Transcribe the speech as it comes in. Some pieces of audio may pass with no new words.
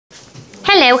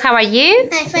Hello, how are you?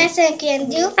 I'm fine, thank you.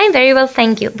 And you? I'm very well,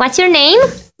 thank you. What's your name?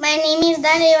 My name is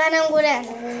Daria.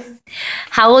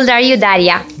 How old are you,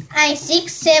 Daria? I'm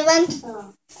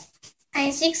 6'7".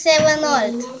 I'm 6'7"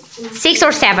 old. 6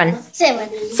 or 7?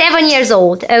 7. 7 years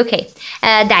old. Okay.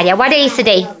 Daria, what day is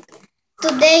today?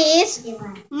 Today is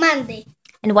Monday.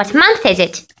 And what month is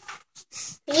it?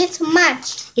 It's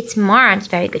March. It's March.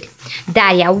 Very good.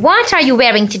 Daria, what are you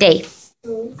wearing today?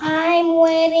 I'm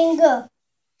wearing a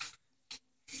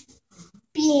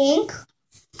pink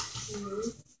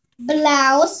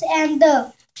blouse and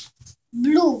a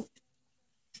blue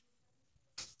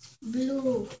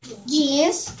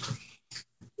jeans,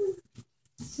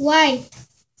 white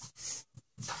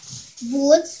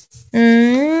boots,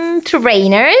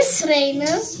 Trainers.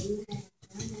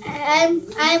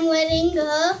 I'm wearing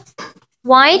a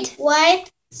White.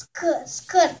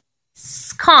 scarf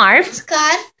Scarf.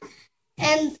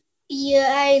 and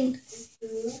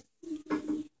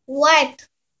white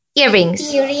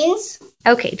Earrings. earrings.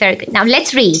 Okay, very good. Now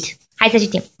let's read. Hai sa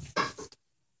Jitim.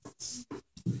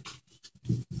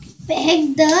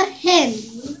 Peg the hen.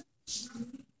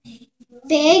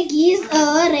 Peg is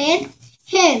a red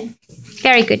hen.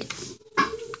 Very good.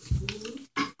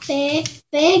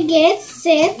 Peg gets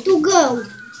set to go.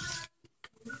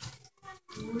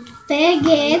 Peg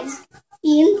gets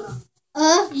in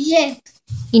a jet.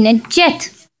 In a jet.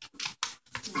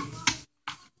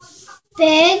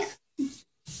 Peg.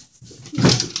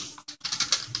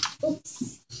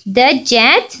 The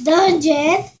jet. The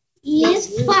jet is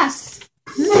fast.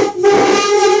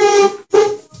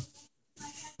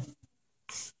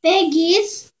 Peg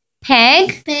gets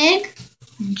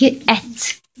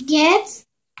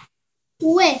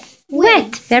wet.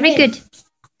 Wet. Very good.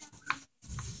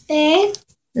 Peg.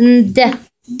 The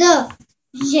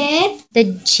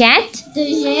jet jet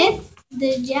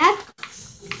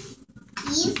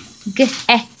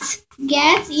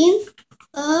gets in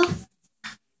a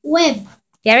web.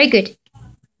 Very good.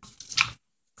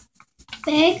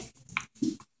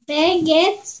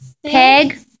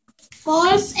 Peg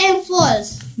falls and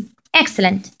falls.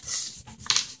 Excellent.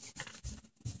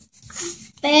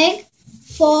 Peg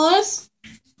falls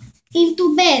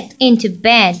into bed. Into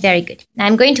bed. Very good. Now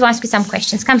I'm going to ask you some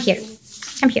questions. Come here.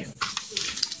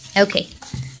 Okay.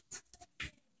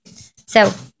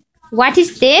 So, what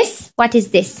is this? What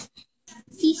is this?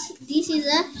 This is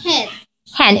a hen.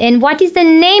 Hen. And what is the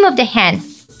name of the hen?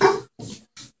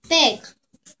 Peg.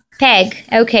 Peg.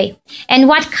 Okay. And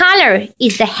what color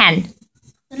is the hen?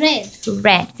 Red.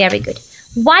 Red. Very good.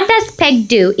 What does Peg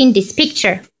do in this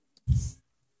picture?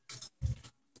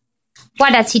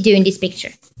 What does he do in this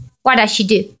picture? What does she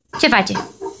do? Ce face?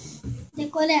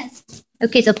 Decolează.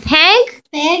 Okay, so Peg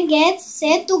gets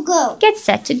set to go. Gets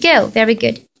set to go. Very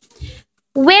good.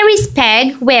 Where is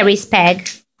Peg? Where is Peg?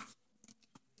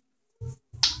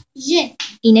 Jet.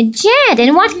 In a jet.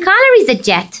 And what color is the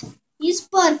jet? It's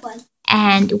purple.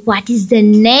 And what is the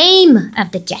name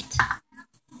of the jet?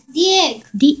 The egg.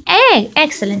 The egg.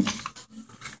 Excellent.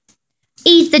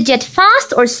 Is the jet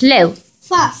fast or slow?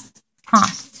 Fast.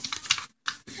 Fast.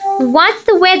 What's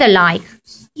the weather like?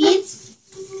 It's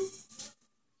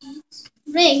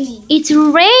rainy. It's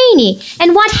rainy.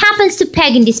 And what happens to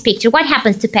Peg in this picture? What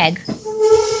happens to Peg?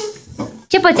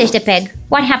 Ce pățește Peg?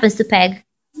 What happens to Peg?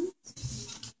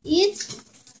 It's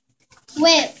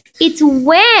wet. It's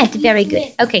wet. Very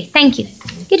good. Okay, thank you.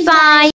 Goodbye.